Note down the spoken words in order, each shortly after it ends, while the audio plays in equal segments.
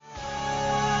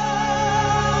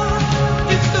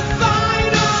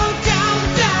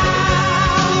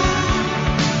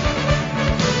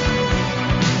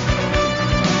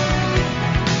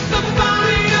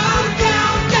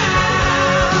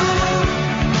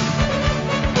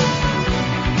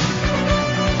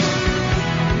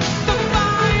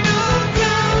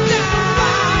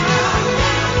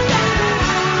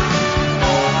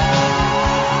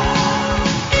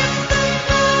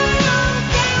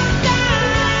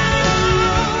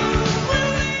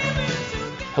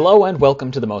Hello and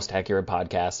welcome to the Most Accurate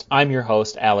Podcast. I'm your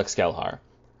host, Alex Gelhar.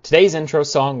 Today's intro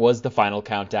song was The Final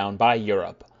Countdown by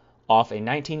Europe, off a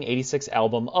 1986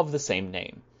 album of the same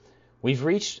name. We've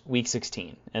reached Week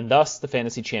 16, and thus the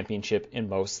fantasy championship in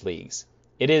most leagues.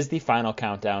 It is the final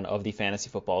countdown of the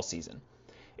fantasy football season.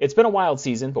 It's been a wild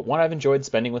season, but one I've enjoyed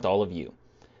spending with all of you.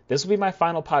 This will be my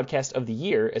final podcast of the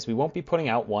year, as we won't be putting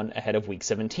out one ahead of Week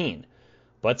 17.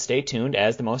 But stay tuned,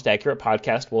 as the Most Accurate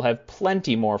Podcast will have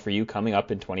plenty more for you coming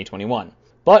up in 2021.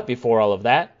 But before all of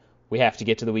that, we have to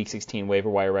get to the Week 16 waiver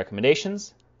wire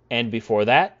recommendations. And before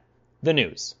that, the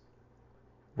news.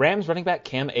 Rams running back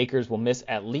Cam Akers will miss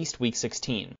at least Week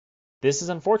 16. This is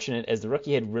unfortunate, as the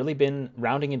rookie had really been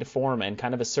rounding into form and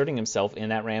kind of asserting himself in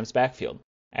that Rams backfield.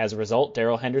 As a result,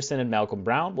 Darrell Henderson and Malcolm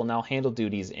Brown will now handle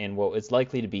duties in what is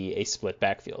likely to be a split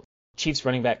backfield. Chiefs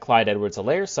running back Clyde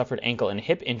Edwards-Helaire suffered ankle and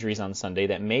hip injuries on Sunday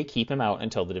that may keep him out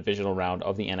until the divisional round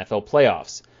of the NFL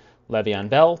playoffs. Le'Veon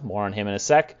Bell, more on him in a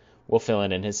sec, will fill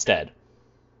in his stead.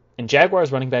 And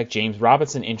Jaguars running back James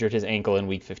Robinson injured his ankle in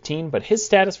Week 15, but his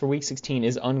status for Week 16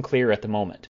 is unclear at the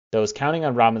moment. Those counting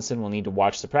on Robinson will need to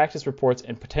watch the practice reports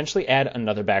and potentially add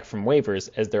another back from waivers,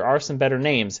 as there are some better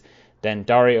names than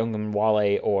Dare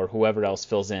Ogunbowale or whoever else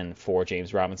fills in for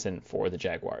James Robinson for the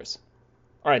Jaguars.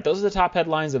 All right, those are the top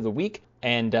headlines of the week,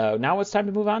 and now it's time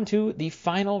to move on to the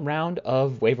final round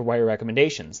of waiver wire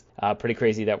recommendations. Pretty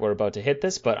crazy that we're about to hit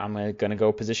this, but I'm going to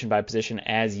go position by position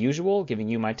as usual, giving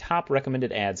you my top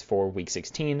recommended ads for Week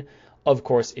 16. Of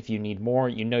course, if you need more,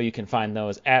 you know you can find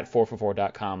those at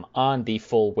 4for4.com on the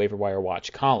full waiver wire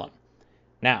watch column.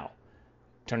 Now,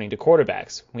 turning to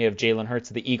quarterbacks, we have Jalen Hurts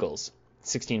of the Eagles,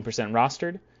 16%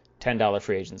 rostered, $10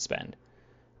 free agent spend.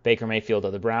 Baker Mayfield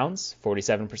of the Browns,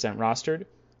 47% rostered,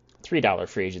 $3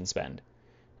 free agent spend.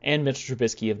 And Mitchell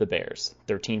Trubisky of the Bears,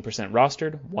 13%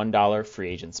 rostered, $1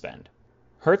 free agent spend.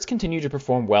 Hurts continued to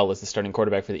perform well as the starting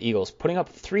quarterback for the Eagles, putting up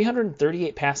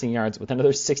 338 passing yards with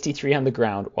another 63 on the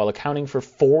ground while accounting for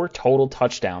 4 total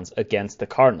touchdowns against the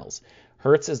Cardinals.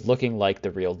 Hurts is looking like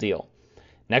the real deal.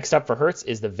 Next up for Hurts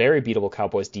is the very beatable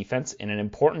Cowboys defense in an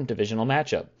important divisional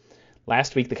matchup.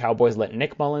 Last week, the Cowboys let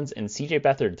Nick Mullins and C.J.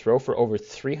 Beathard throw for over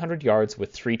 300 yards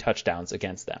with 3 touchdowns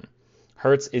against them.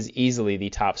 Hurts is easily the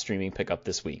top streaming pickup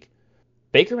this week.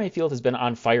 Baker Mayfield has been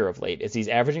on fire of late, as he's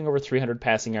averaging over 300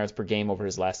 passing yards per game over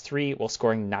his last 3, while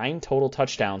scoring 9 total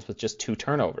touchdowns with just 2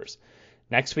 turnovers.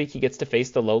 Next week, he gets to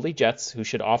face the lowly Jets, who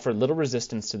should offer little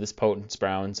resistance to this potent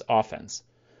Browns offense.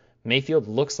 Mayfield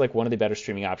looks like one of the better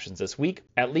streaming options this week,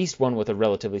 at least one with a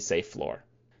relatively safe floor.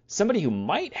 Somebody who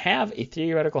might have a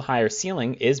theoretical higher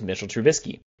ceiling is Mitchell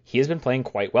Trubisky. He has been playing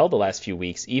quite well the last few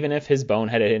weeks, even if his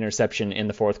boneheaded interception in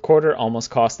the fourth quarter almost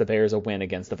cost the Bears a win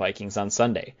against the Vikings on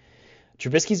Sunday.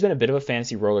 Trubisky's been a bit of a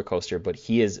fantasy roller coaster, but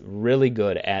he is really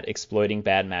good at exploiting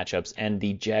bad matchups, and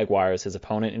the Jaguars, his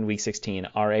opponent in Week 16,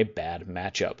 are a bad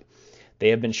matchup.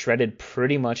 They have been shredded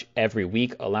pretty much every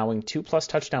week, allowing 2+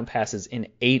 touchdown passes in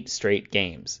 8 straight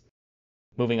games.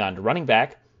 Moving on to running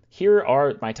back, here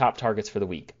are my top targets for the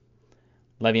week.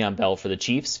 Le'Veon Bell for the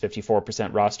Chiefs,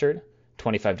 54% rostered,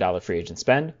 $25 free agent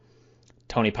spend.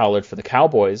 Tony Pollard for the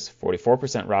Cowboys,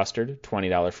 44% rostered,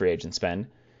 $20 free agent spend.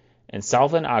 And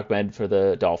Salvon Ahmed for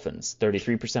the Dolphins,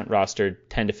 33% rostered,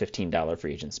 $10 to $15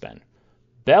 free agent spend.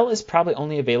 Bell is probably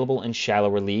only available in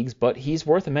shallower leagues, but he's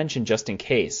worth a mention just in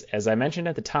case. As I mentioned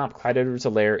at the top, Clyde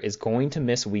Edwards-Helaire is going to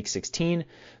miss Week 16,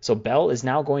 so Bell is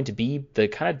now going to be the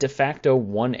kind of de facto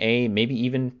 1A, maybe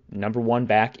even number 1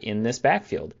 back in this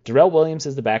backfield. Darrell Williams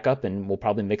is the backup and will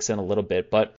probably mix in a little bit,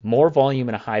 but more volume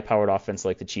in a high-powered offense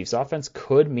like the Chiefs offense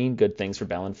could mean good things for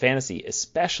Bell in fantasy,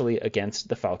 especially against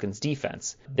the Falcons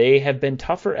defense. They have been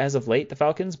tougher as of late, the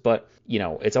Falcons, but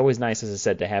it's always nice, as I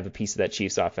said, to have a piece of that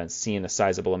Chiefs offense seeing a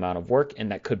sizable amount of work,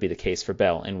 and that could be the case for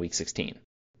Bell in Week 16.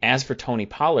 As for Tony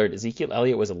Pollard, Ezekiel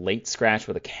Elliott was a late scratch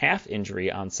with a calf injury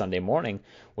on Sunday morning,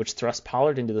 which thrust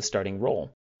Pollard into the starting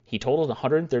role. He totaled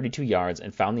 132 yards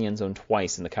and found the end zone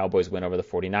twice in the Cowboys' win over the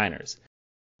 49ers.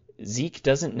 Zeke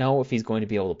doesn't know if he's going to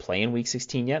be able to play in Week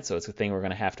 16 yet, so it's a thing we're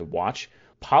going to have to watch.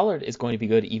 Pollard is going to be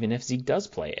good even if Zeke does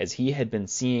play, as he had been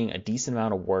seeing a decent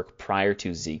amount of work prior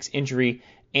to Zeke's injury,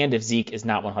 and if Zeke is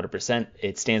not 100%,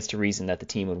 it stands to reason that the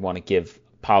team would want to give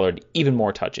Pollard even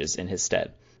more touches in his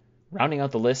stead. Rounding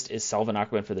out the list is Salvon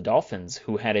Ahmed for the Dolphins,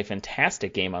 who had a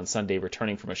fantastic game on Sunday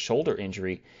returning from a shoulder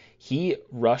injury. He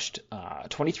rushed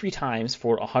 23 times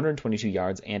for 122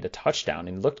 yards and a touchdown,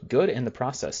 and looked good in the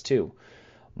process too.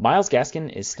 Myles Gaskin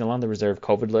is still on the reserve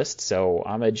COVID list, so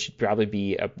Ahmed should probably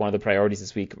be one of the priorities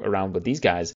this week around with these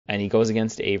guys, and he goes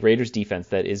against a Raiders defense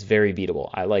that is very beatable.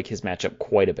 I like his matchup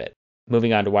quite a bit.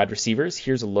 Moving on to wide receivers,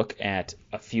 here's a look at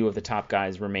a few of the top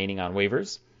guys remaining on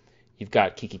waivers. You've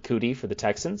got Kiki Kuti for the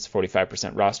Texans,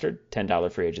 45% rostered,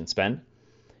 $10 free agent spend.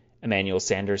 Emmanuel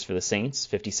Sanders for the Saints,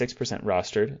 56%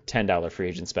 rostered, $10 free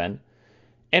agent spend.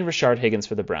 And Rashard Higgins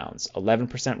for the Browns, 11%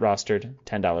 rostered,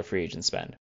 $10 free agent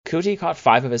spend. Kuti caught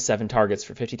 5 of his 7 targets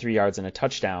for 53 yards and a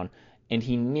touchdown, and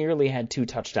he nearly had 2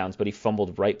 touchdowns, but he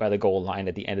fumbled right by the goal line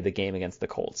at the end of the game against the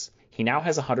Colts. He now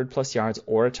has 100-plus yards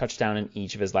or a touchdown in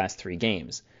each of his last 3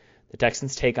 games. The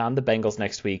Texans take on the Bengals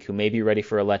next week, who may be ready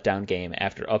for a letdown game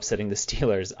after upsetting the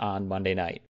Steelers on Monday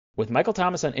night. With Michael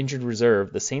Thomas on injured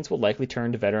reserve, the Saints will likely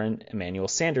turn to veteran Emmanuel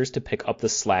Sanders to pick up the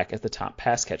slack as the top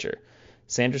pass catcher.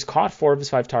 Sanders caught 4 of his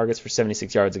 5 targets for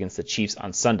 76 yards against the Chiefs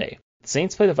on Sunday. The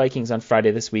Saints play the Vikings on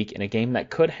Friday this week in a game that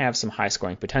could have some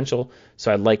high-scoring potential,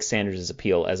 so I like Sanders'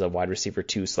 appeal as a wide receiver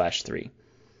 2/3.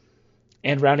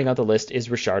 And rounding out the list is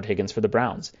Rashard Higgins for the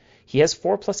Browns. He has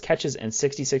 4+ catches and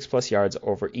 66+ yards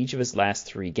over each of his last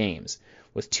 3 games,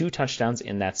 with 2 touchdowns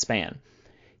in that span.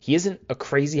 He isn't a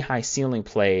crazy high ceiling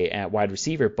play at wide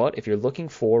receiver, but if you're looking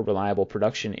for reliable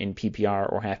production in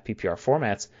PPR or half PPR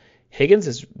formats, Higgins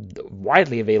is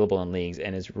widely available in leagues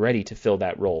and is ready to fill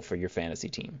that role for your fantasy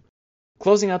team.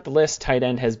 Closing out the list, tight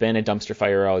end has been a dumpster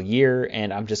fire all year,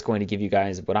 and I'm just going to give you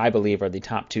guys what I believe are the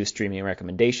top 2 streaming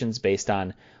recommendations based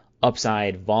on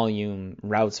upside, volume,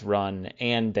 routes run,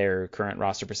 and their current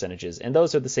roster percentages. And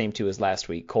those are the same 2 as last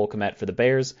week. Cole Kmet for the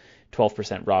Bears,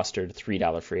 12% rostered,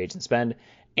 $3 free agent spend,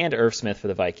 and Irv Smith for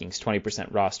the Vikings,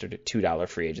 20% rostered, $2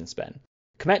 free agent spend.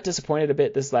 Kmet disappointed a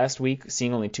bit this last week,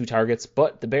 seeing only 2 targets,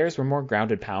 but the Bears were more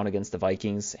grounded pound against the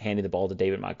Vikings, handing the ball to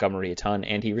David Montgomery a ton,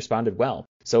 and he responded well.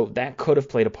 So that could have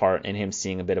played a part in him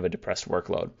seeing a bit of a depressed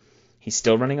workload. He's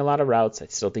still running a lot of routes. I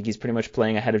still think he's pretty much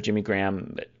playing ahead of Jimmy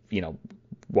Graham,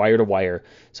 wire to wire.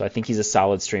 So I think he's a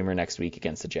solid streamer next week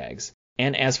against the Jags.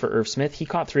 And as for Irv Smith, he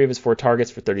caught 3 of his 4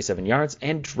 targets for 37 yards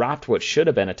and dropped what should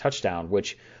have been a touchdown,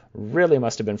 which really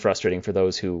must have been frustrating for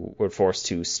those who were forced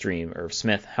to stream Irv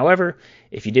Smith. However,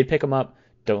 if you did pick him up,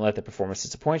 don't let the performance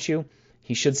disappoint you.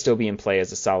 He should still be in play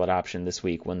as a solid option this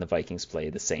week when the Vikings play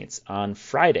the Saints on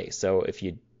Friday. So if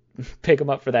you pick him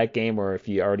up for that game, or if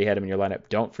you already had him in your lineup,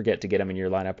 don't forget to get him in your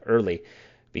lineup early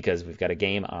because we've got a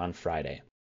game on Friday.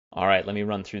 All right, let me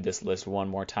run through this list one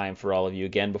more time for all of you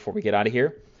again before we get out of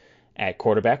here. At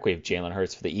quarterback, we have Jalen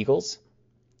Hurts for the Eagles,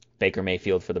 Baker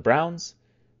Mayfield for the Browns,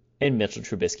 and Mitchell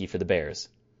Trubisky for the Bears.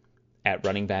 At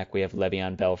running back, we have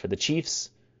Le'Veon Bell for the Chiefs,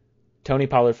 Tony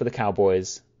Pollard for the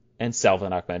Cowboys, and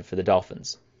Salvon Ahmed for the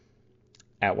Dolphins.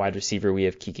 At wide receiver, we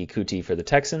have Kiki Kuti for the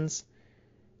Texans,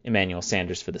 Emmanuel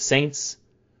Sanders for the Saints,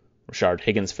 Rashard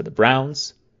Higgins for the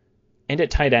Browns, and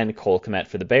at tight end, Cole Kmet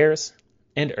for the Bears,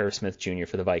 and Irv Smith Jr.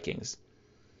 for the Vikings.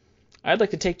 I'd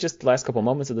like to take just the last couple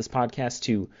moments of this podcast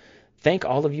to thank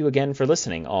all of you again for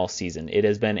listening all season. It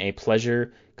has been a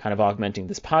pleasure kind of augmenting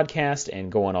this podcast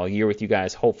and going all year with you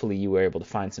guys. Hopefully you were able to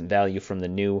find some value from the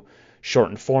new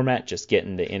shortened format, just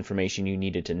getting the information you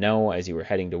needed to know as you were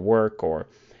heading to work or,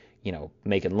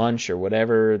 making lunch or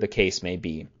whatever the case may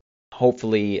be.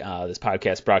 Hopefully this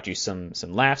podcast brought you some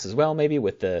laughs as well, maybe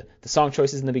with the song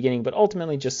choices in the beginning, but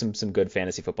ultimately just some good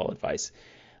fantasy football advice.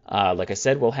 Like I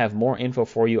said, we'll have more info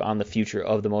for you on the future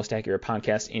of the Most Accurate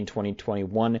Podcast in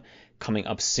 2021 coming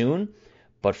up soon.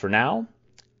 But for now,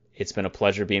 it's been a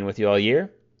pleasure being with you all year.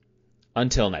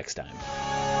 Until next time.